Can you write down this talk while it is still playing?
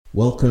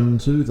Welcome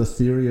to The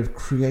Theory of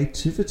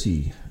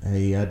Creativity,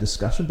 a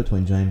discussion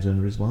between James and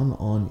Rizwan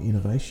on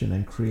innovation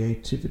and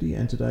creativity.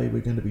 And today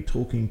we're going to be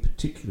talking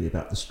particularly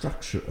about the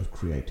structure of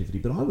creativity.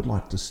 But I would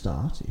like to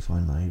start, if I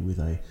may, with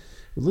a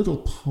little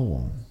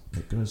poem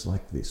that goes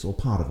like this, or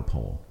part of a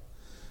poem.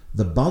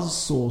 The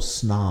buzzsaw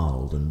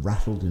snarled and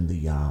rattled in the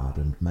yard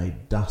and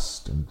made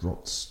dust and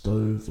dropped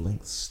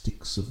stove-length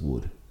sticks of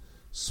wood,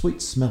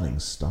 sweet-smelling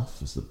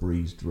stuff as the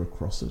breeze drew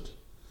across it.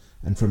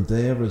 And from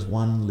there, as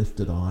one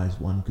lifted eyes,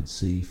 one could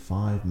see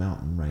 5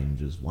 mountain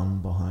ranges,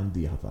 one behind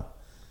the other,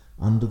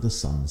 under the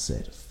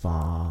sunset,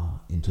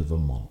 far into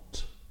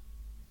Vermont.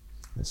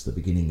 That's the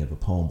beginning of a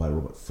poem by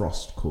Robert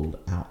Frost called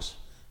Out,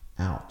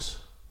 Out.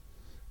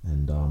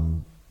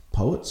 And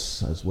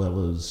poets, as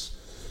well as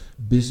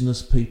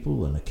business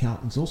people and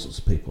accountants, all sorts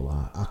of people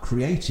are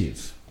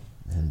creative.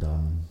 And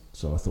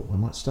so I thought we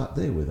might start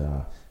there with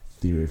our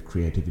theory of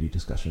creativity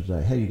discussion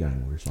today. How are you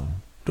going, Rizwan?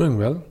 Doing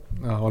well.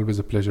 Always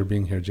a pleasure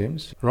being here,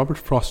 James. Robert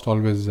Frost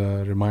always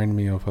remind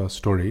me of a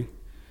story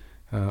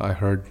I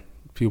heard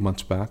a few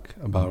months back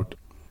about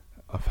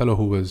a fellow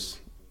who was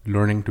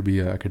learning to be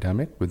an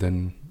academic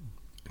within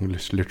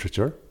English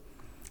literature,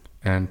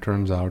 and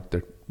turns out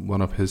that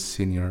one of his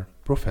senior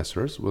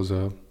professors was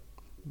a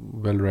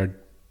well-read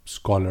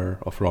scholar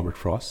of Robert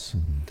Frost.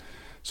 Mm-hmm.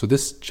 So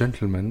this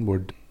gentleman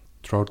would,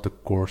 throughout the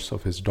course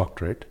of his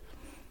doctorate,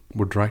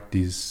 would write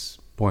these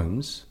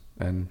poems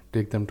and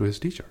take them to his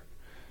teacher.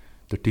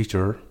 The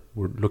teacher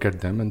would look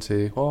at them and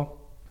say, "Oh,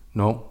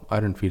 no, I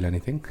didn't feel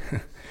anything."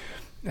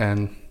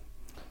 And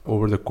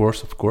over the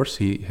course, of course,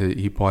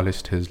 he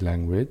polished his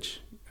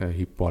language,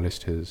 he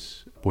polished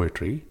his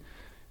poetry.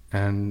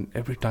 And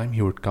every time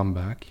he would come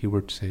back, he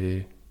would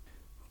say,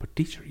 "But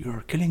teacher,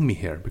 you're killing me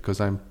here because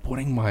I'm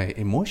pouring my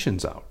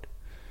emotions out."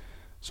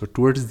 So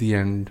towards the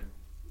end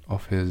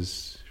of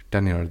his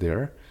tenure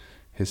there,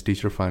 his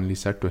teacher finally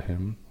said to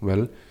him,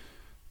 "Well,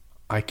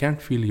 I can't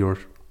feel your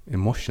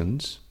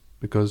emotions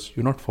because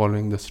you're not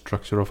following the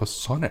structure of a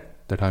sonnet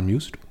that I'm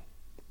used to.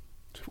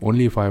 So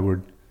only if I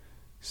would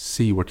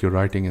see what you're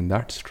writing in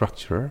that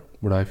structure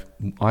would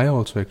I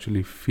also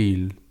actually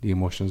feel the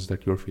emotions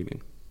that you're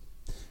feeling."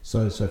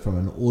 So from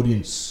an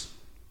audience,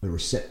 a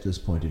receptor's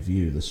point of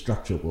view, the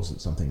structure wasn't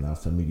something they were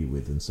familiar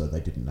with, and so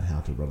they didn't know how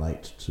to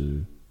relate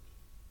to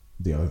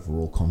the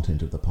overall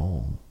content of the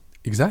poem.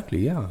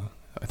 Exactly, yeah.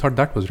 I thought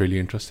that was really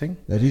interesting.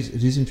 It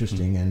is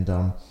interesting,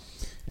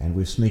 and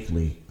we've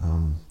sneakily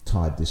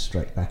tied this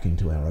straight back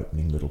into our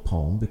opening little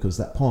poem, because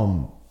that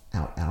poem,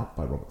 Out, Out,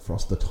 by Robert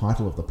Frost, the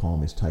title of the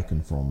poem is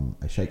taken from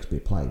a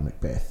Shakespeare play,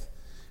 Macbeth,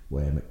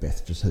 where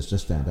Macbeth has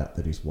just found out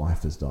that his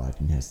wife has died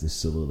and has this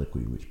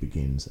soliloquy which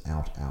begins,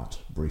 "Out,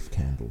 out, brief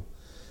candle."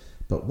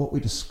 But what we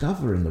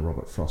discover in the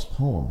Robert Frost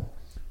poem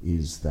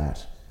is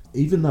that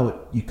even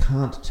though you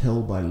can't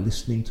tell by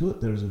listening to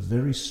it, there is a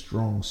very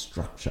strong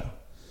structure,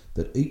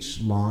 that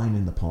each line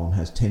in the poem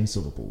has 10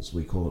 syllables.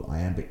 We call it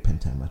iambic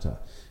pentameter,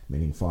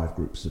 meaning 5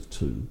 groups of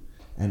 2.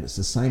 And it's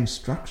the same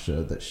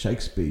structure that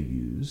Shakespeare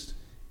used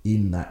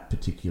in that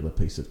particular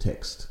piece of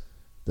text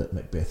that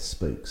Macbeth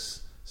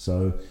speaks.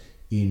 So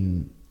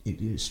in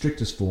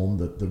strictest form,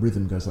 the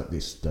rhythm goes like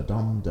this: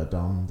 da-dum,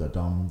 da-dum,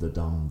 da-dum,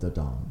 da-dum,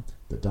 da-dum,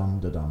 da-dum,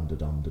 da-dum,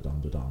 da-dum,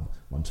 da-dum, da-dum.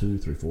 1, 2,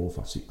 3, 4,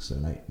 5, 6,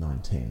 7, 8,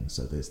 9, 10.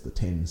 So there's the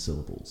 10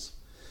 syllables.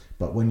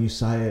 But when you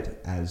say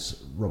it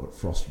as Robert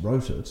Frost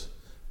wrote it,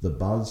 the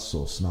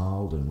buzzsaw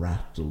snarled and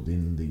rattled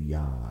in the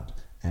yard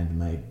and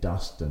made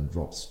dust and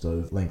dropped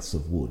stove lengths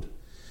of wood.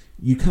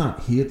 You can't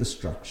hear the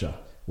structure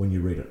when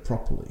you read it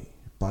properly,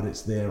 but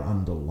it's there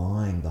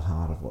underlying the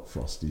heart of what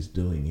Frost is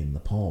doing in the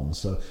poem.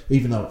 So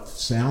even though it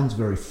sounds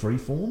very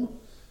freeform,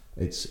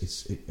 it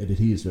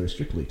adheres very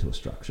strictly to a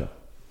structure.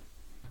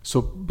 So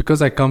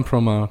because I come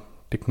from a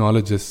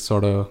technologist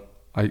sort of,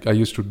 I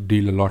used to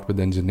deal a lot with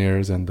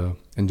engineers and the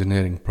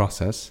engineering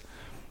process,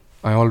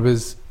 I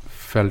always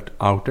felt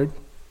outed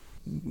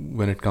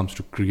when it comes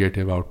to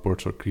creative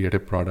outputs or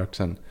creative products,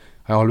 and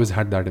I always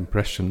had that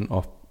impression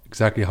of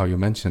exactly how you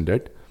mentioned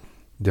it.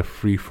 They're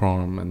free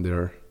form and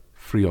they're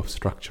free of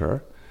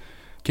structure.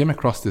 Came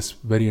across this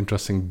very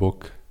interesting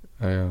book.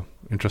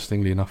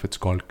 Interestingly enough, it's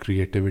called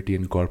Creativity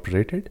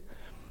Incorporated,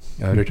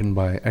 written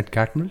by Ed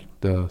Catmull,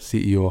 the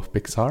CEO of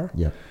Pixar.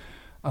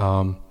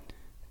 Yeah.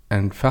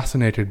 And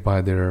fascinated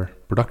by their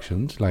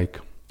productions like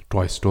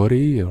Toy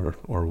Story or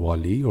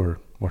WALL-E or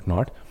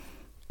whatnot.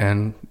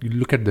 And you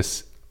look at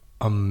this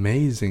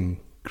amazing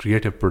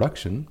creative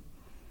production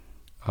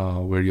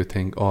where you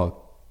think,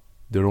 oh,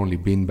 there are only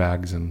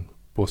beanbags and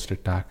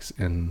post-it tags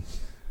in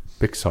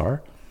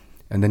Pixar.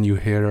 And then you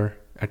hear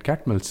Ed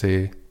Catmull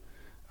say,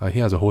 he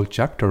has a whole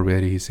chapter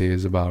where he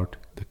says about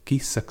the key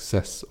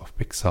success of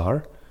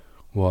Pixar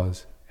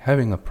was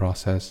having a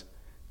process,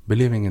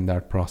 believing in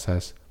that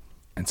process,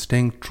 and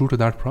staying true to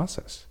that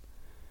process.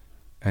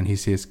 And he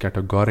says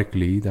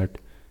categorically that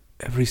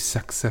every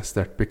success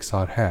that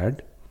Pixar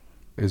had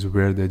is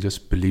where they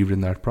just believed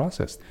in that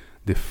process.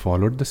 They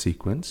followed the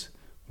sequence,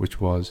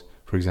 which was,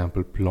 for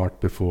example,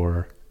 plot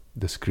before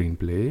the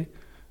screenplay,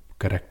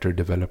 character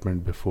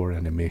development before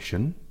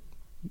animation,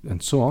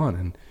 and so on.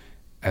 And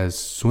as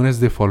soon as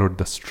they followed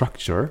the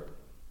structure,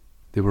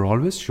 they were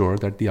always sure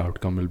that the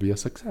outcome will be a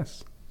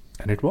success.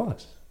 And it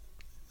was.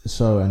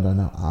 So, and I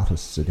know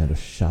artists are going to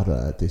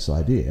shudder at this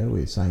idea.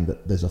 We're saying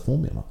that there's a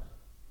formula.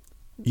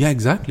 Yeah,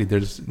 exactly.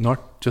 There's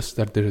not just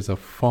that there is a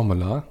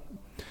formula.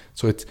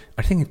 So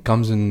I think it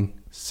comes in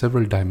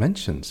several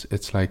dimensions.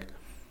 It's like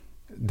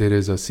there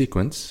is a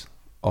sequence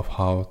of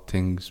how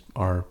things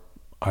are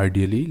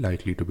ideally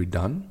likely to be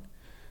done.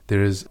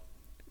 There is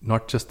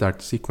not just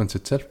that sequence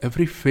itself.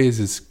 Every phase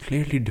is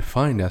clearly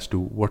defined as to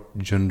what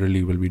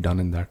generally will be done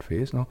in that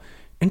phase. Now,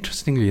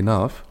 interestingly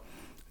enough,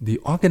 the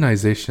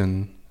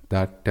organization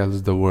that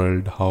tells the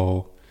world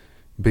how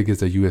big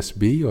is a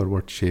USB or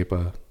what shape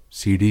a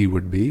CD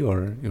would be,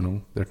 or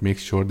that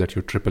makes sure that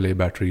your AAA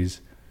batteries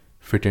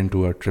fit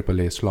into a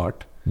AAA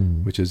slot,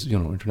 which is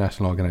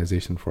International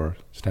Organization for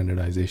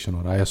Standardization,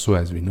 or ISO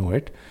as we know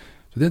it.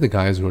 So they're the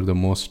guys who are the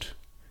most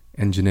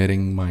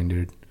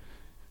engineering-minded,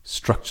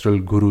 structural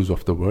gurus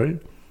of the world.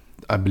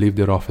 I believe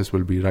their office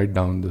will be right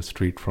down the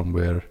street from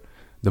where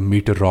the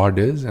meter rod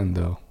is and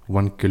the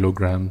 1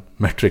 kilogram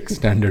metric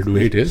standard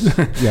weight is.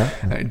 Yeah.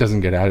 It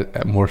doesn't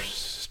get more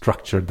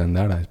structured than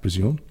that, I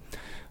presume.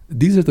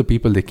 These are the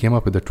people, they came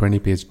up with a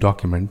 20-page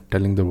document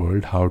telling the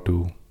world how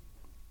to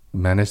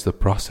manage the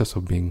process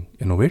of being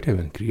innovative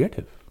and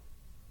creative.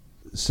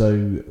 So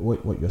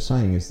what you're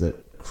saying is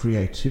that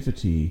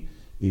creativity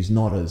is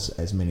not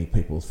as many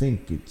people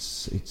think.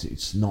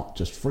 It's not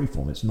just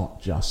freeform. It's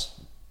not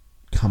just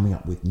coming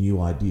up with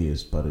new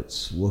ideas, but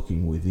it's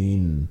working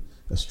within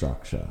a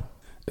structure.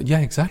 Yeah,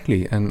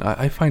 exactly. And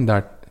I find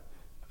that,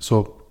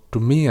 so to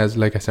me, as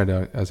like I said,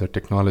 as a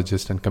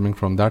technologist and coming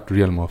from that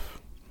realm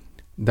of,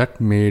 that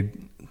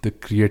made the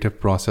creative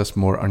process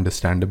more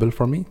understandable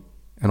for me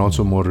and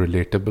also more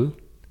relatable.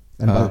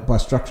 And by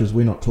structures,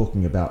 we're not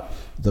talking about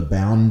the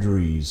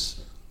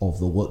boundaries of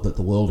that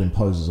the world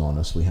imposes on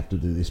us. We have to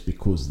do this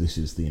because this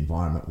is the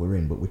environment we're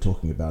in, but we're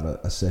talking about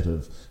a set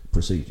of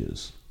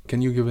procedures.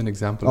 Can you give an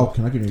example? Oh,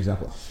 can I give you an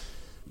example?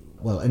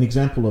 Well, an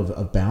example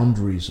of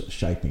boundaries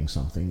shaping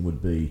something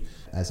would be,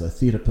 as a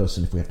theatre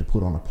person, if we have to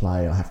put on a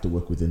play, I have to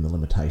work within the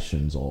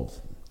limitations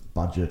of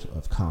budget,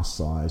 of cast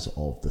size,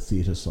 of the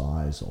theatre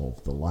size,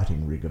 of the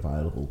lighting rig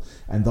available.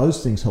 And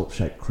those things help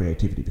shape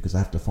creativity because I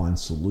have to find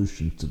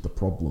solutions to the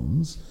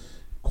problems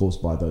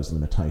caused by those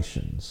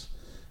limitations.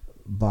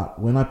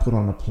 But when I put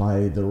on a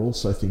play, there are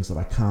also things that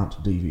I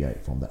can't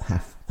deviate from that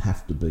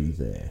have to be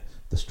there.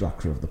 The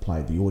structure of the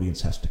play, the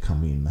audience has to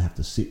come in, they have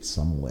to sit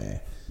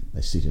somewhere.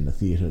 They sit in a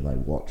theatre, they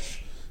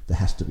watch. There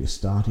has to be a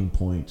starting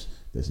point.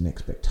 There's an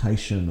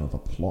expectation of a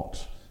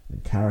plot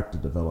and character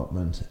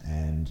development,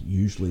 and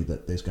usually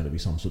that there's going to be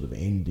some sort of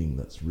ending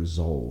that's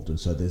resolved. And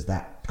so there's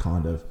that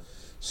kind of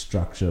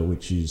structure,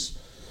 which is,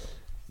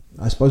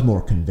 I suppose, more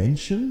a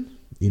convention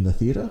in the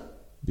theatre,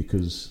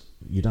 because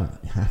you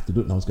don't have to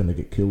do it. No one's going to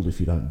get killed if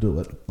you don't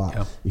do it.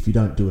 But if you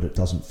don't do it, it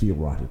doesn't feel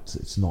right.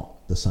 It's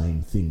not the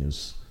same thing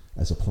as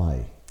a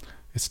play.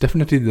 It's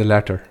definitely the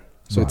latter.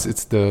 So right.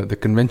 It's the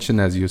convention,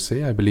 as you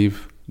say. I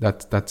believe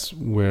that's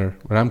where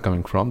I'm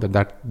coming from.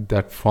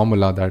 That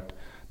formula,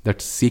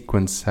 that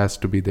sequence has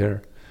to be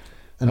there.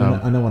 And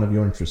I know one of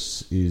your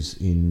interests is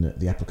in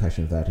the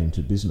application of that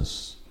into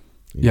business.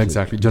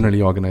 Exactly.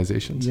 Generally,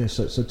 organizations. Yeah.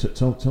 So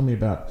tell me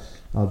about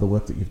the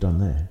work that you've done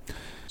there.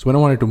 So when I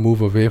wanted to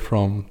move away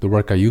from the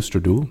work I used to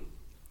do,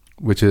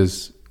 which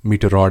is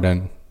meter rod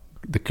and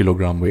the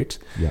kilogram weights,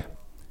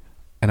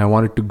 and I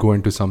wanted to go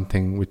into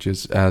something which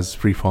is as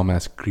freeform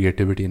as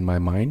creativity in my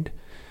mind,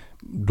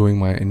 doing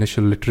my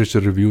initial literature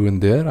review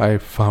in there, I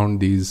found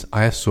these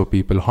ISO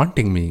people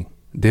haunting me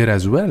there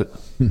as well.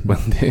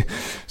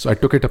 So I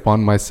took it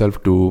upon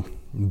myself to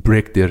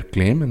break their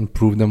claim and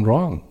prove them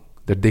wrong,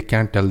 that they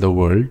can't tell the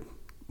world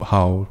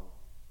how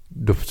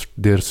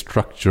their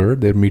structure,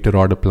 their meter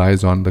rod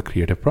applies on the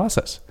creative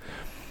process.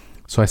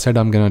 So I said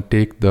I'm going to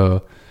take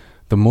the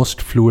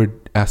most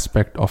fluid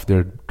aspect of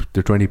the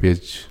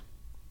 20-page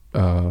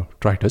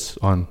treatise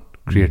on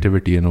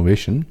creativity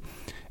innovation,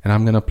 and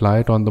I'm going to apply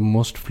it on the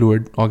most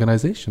fluid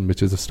organization,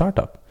 which is a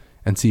startup,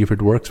 and see if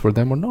it works for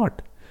them or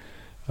not.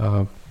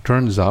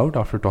 Turns out,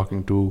 after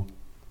talking to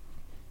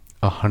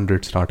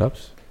 100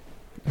 startups,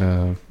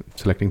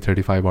 selecting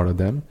 35 out of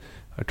them,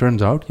 it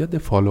turns out, they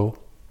follow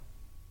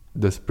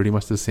this pretty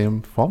much the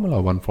same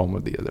formula, one form or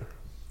the other.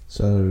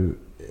 So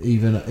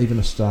even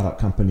a startup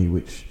company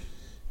which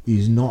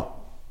is not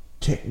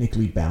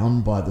technically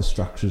bound by the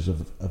structures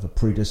of a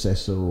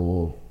predecessor,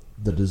 or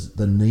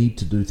the need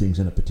to do things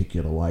in a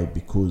particular way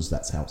because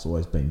that's how it's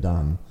always been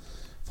done,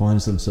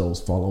 finds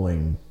themselves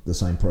following the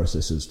same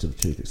processes to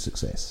achieve its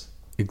success.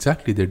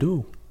 Exactly, they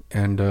do.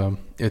 And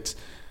it's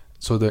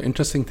so the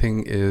interesting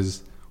thing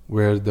is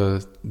where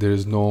there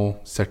is no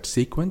set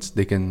sequence,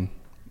 they can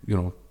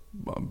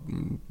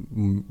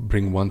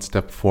bring one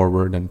step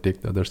forward and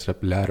take the other step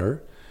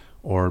later,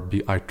 or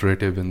be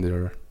iterative in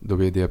the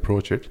way they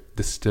approach it.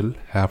 They still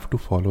have to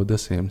follow the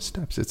same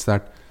steps. It's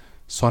that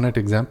sonnet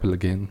example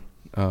again,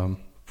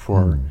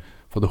 for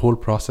the whole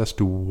process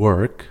to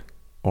work,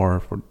 or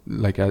for,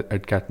 like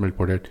Ed Catmull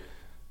put it,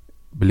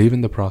 believe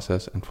in the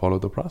process and follow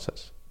the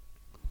process.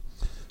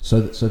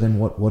 So then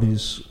what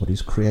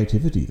is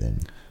creativity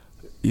then?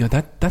 Yeah,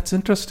 that's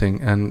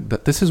interesting, and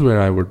this is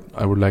where I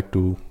would like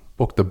to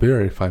poke the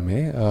bear, if I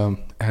may,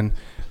 and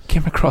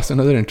came across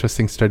another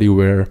interesting study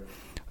where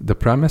the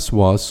premise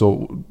was,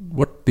 so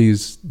what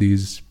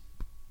these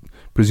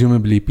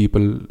presumably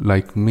people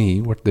like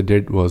me, what they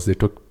did was they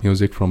took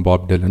music from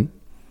Bob Dylan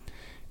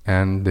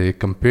and they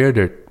compared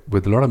it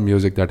with a lot of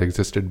music that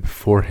existed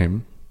before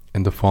him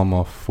in the form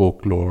of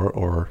folklore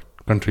or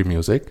country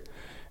music,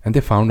 and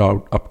they found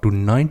out up to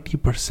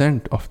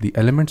 90% of the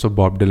elements of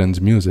Bob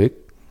Dylan's music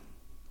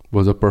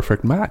was a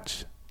perfect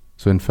match.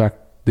 So in fact,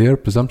 their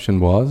presumption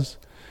was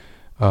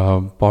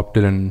Bob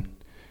Dylan,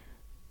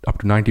 up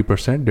to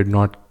 90%, did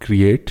not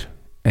create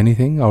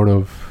anything out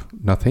of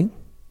nothing,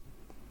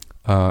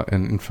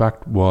 and in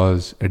fact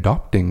was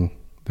adopting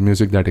the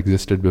music that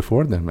existed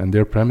before them. And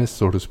their premise,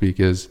 so to speak,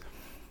 is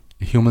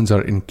humans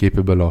are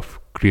incapable of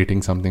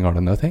creating something out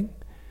of nothing.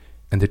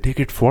 And they take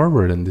it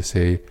forward and they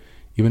say,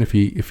 even if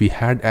he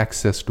had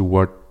access to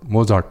what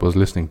Mozart was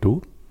listening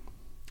to,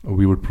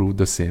 we would prove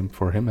the same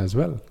for him as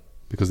well,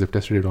 because they've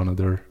tested it on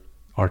other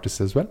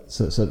artists as well.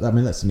 So I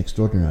mean, that's an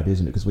extraordinary idea,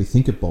 isn't it? Because we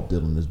think of Bob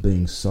Dylan as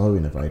being so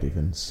innovative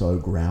and so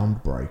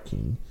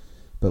groundbreaking,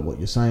 but what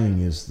you're saying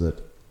is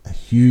that a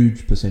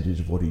huge percentage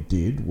of what he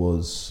did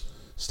was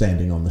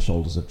standing on the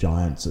shoulders of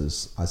giants,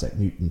 as Isaac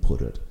Newton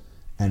put it,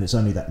 and it's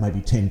only that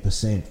maybe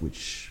 10%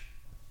 which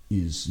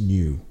is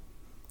new.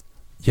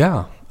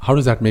 Yeah. How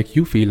does that make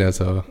you feel as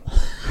a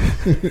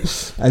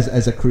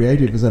as a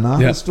creative, as an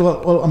artist? Yeah.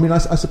 Well, I mean, I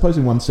suppose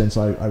in one sense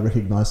I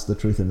recognise the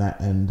truth in that,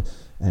 and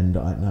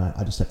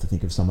I just have to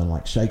think of someone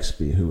like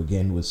Shakespeare, who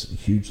again was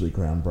hugely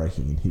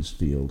groundbreaking in his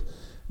field,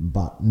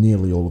 but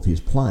nearly all of his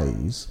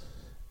plays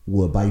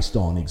were based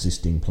on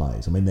existing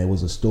plays. I mean, there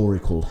was a story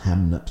called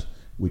Hamnet,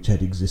 which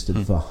had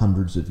existed for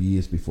hundreds of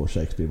years before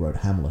Shakespeare wrote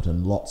Hamlet,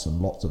 and lots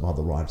of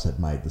other writers had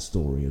made the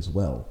story as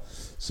well.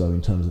 So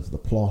in terms of the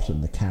plot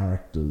and the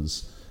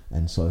characters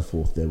and so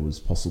forth, there was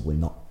possibly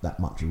not that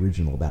much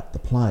original about the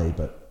play,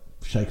 but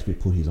Shakespeare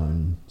put his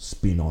own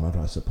spin on it,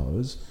 I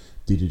suppose,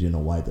 did it in a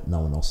way that no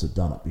one else had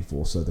done it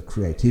before. So the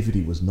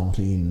creativity was not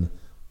in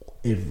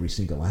every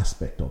single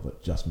aspect of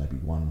it, just maybe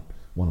one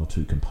or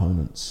two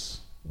components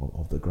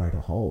of the greater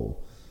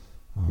whole.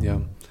 Yeah,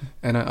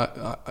 and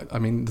I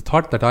mean, the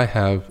thought that I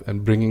have,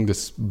 and bringing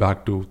this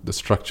back to the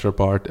structure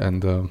part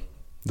and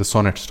the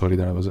sonnet story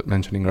that I was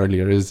mentioning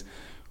earlier, is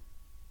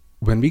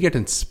when we get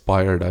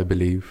inspired, I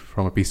believe,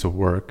 from a piece of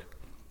work,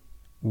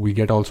 we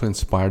get also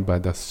inspired by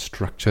the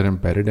structure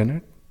embedded in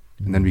it,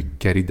 and then we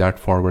carry that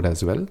forward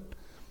as well.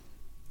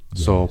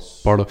 Yes.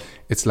 So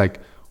it's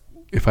like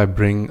if I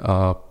bring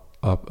a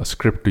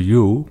script to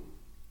you,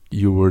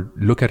 you would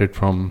look at it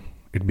from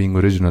it being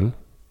original,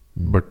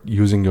 but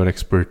using your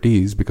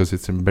expertise, because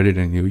it's embedded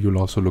in you, you'll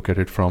also look at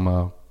it from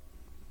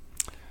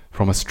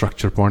a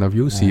structure point of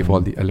view, see if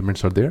all the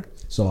elements are there.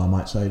 So I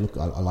might say, look,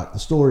 I like the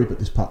story, but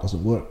this part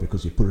doesn't work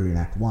because you put it in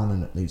Act 1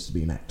 and it needs to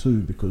be in Act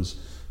 2 because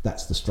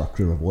that's the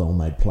structure of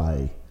well-made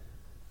play.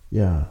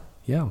 Yeah.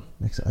 Yeah.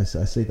 I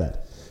see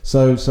that.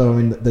 So I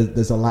mean,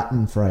 there's a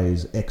Latin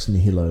phrase, ex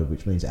nihilo,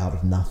 which means out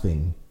of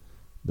nothing.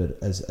 But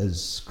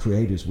as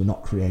creators, we're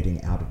not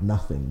creating out of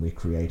nothing. We're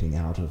creating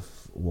out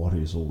of what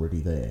is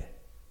already there.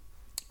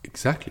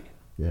 Exactly.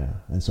 Yeah,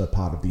 and so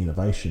part of the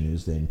innovation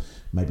is then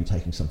maybe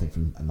taking something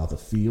from another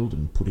field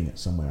and putting it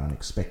somewhere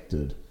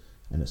unexpected,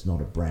 and it's not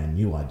a brand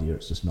new idea,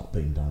 it's just not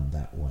been done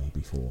that way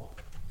before.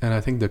 And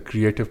I think the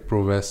creative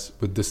prowess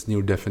with this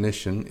new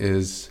definition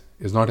is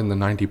not in the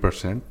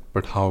 90%,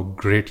 but how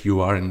great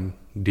you are in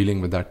dealing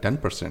with that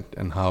 10%,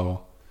 and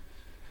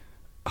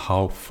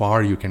how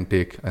far you can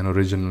take an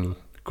original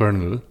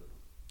kernel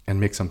and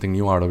make something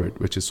new out of it,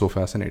 which is so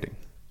fascinating.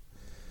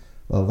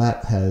 Well,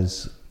 that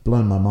has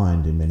blown my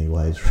mind in many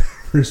ways,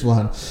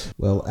 Rizwan.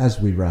 Well, as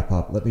we wrap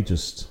up, let me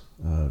just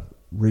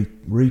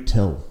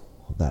retell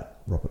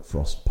that Robert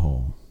Frost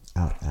poem,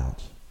 Out,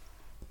 Out.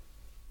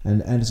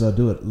 And as I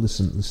do it,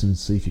 listen,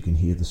 see if you can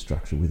hear the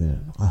structure within it.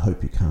 I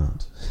hope you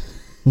can't.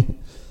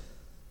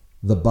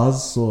 The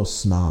buzzsaw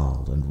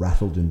snarled and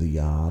rattled in the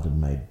yard and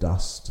made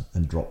dust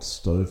and dropped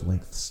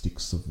stove-length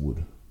sticks of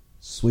wood,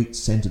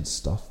 sweet-scented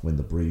stuff when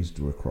the breeze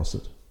drew across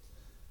it.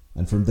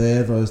 And from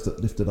there those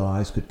that lifted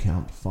eyes could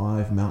count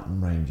 5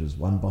 mountain ranges,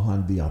 one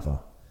behind the other,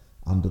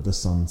 under the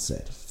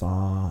sunset,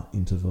 far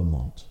into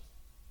Vermont.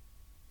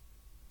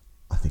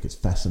 I think it's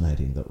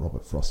fascinating that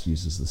Robert Frost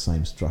uses the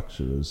same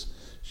structure as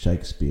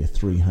Shakespeare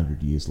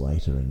 300 years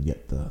later, and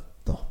yet the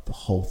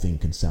whole thing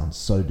can sound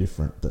so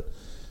different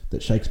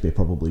that Shakespeare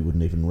probably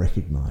wouldn't even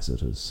recognise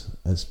it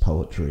as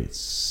poetry. It's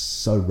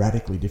so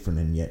radically different,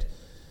 and yet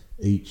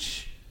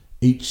each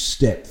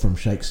step from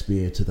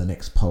Shakespeare to the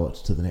next poet,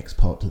 to the next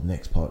poet, to the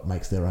next poet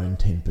makes their own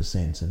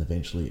 10%, and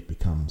eventually it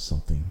becomes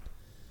something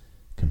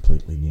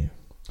completely new.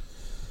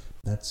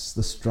 That's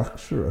the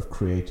structure of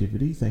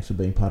creativity. Thanks for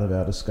being part of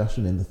our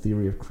discussion in the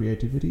theory of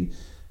creativity,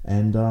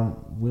 and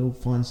we'll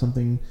find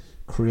something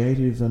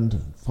creative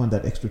and find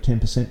that extra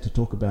 10% to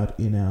talk about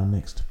in our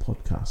next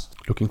podcast.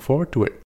 Looking forward to it.